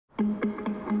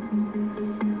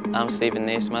I'm Stephen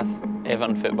Naismith,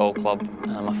 Everton Football Club,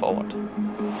 and I'm a forward.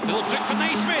 Little flick for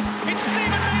Naismith, it's Stephen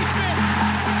Naismith!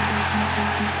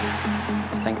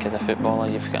 I think as a footballer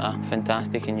you've got a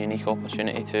fantastic and unique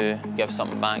opportunity to give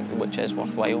something back which is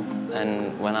worthwhile,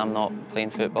 and when I'm not playing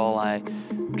football I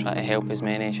try to help as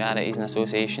many charities and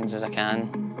associations as I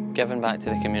can. Giving back to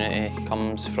the community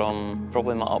comes from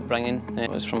probably my upbringing.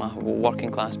 It was from a working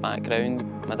class background.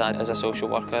 My dad is a social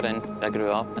worker and I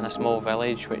grew up in a small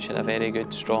village which had a very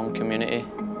good, strong community.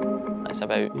 It's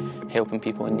about helping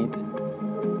people in need.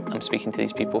 I'm speaking to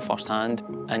these people firsthand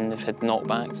and they've had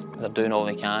knockbacks. They're doing all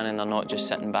they can and they're not just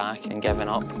sitting back and giving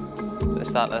up. At the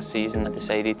start of this season, I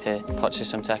decided to purchase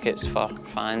some tickets for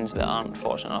fans that aren't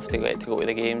fortunate enough to get to go to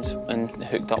the games, and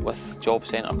hooked up with Job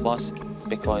Centre Plus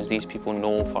because these people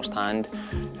know firsthand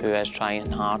who is trying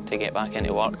hard to get back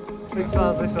into work. Big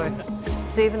fans this way.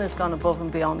 Stephen has gone above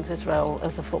and beyond his role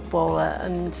as a footballer,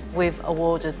 and we've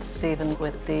awarded Stephen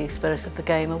with the Spirit of the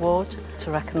Game Award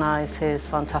to recognise his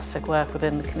fantastic work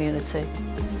within the community.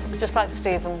 Just like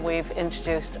Stephen, we've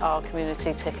introduced our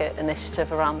community ticket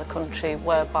initiative around the country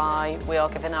whereby we are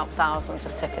giving out thousands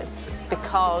of tickets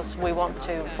because we want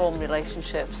to form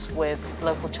relationships with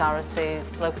local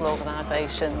charities, local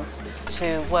organisations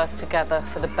to work together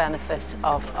for the benefit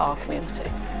of our community.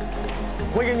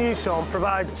 Wigan Youth Zone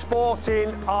provides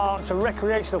sporting, arts and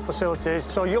recreational facilities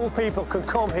so young people can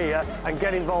come here and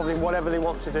get involved in whatever they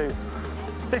want to do.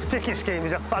 This ticket scheme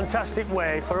is a fantastic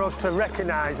way for us to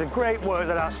recognise the great work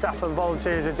that our staff and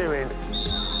volunteers are doing.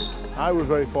 I was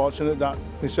very fortunate that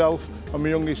myself and my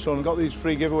youngest son got these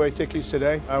free giveaway tickets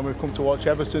today, and we've come to watch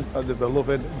Everton at the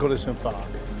beloved Goodison Park.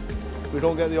 We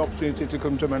don't get the opportunity to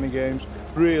come to many games.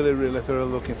 Really thoroughly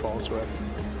looking forward to it.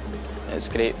 It's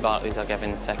great Barclays are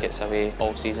giving tickets away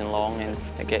all season long, and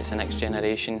it gets the next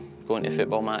generation going to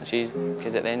football matches,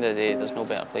 because at the end of the day there's no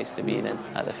better place to be than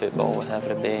at the football with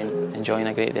everybody and enjoying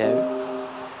a great day out.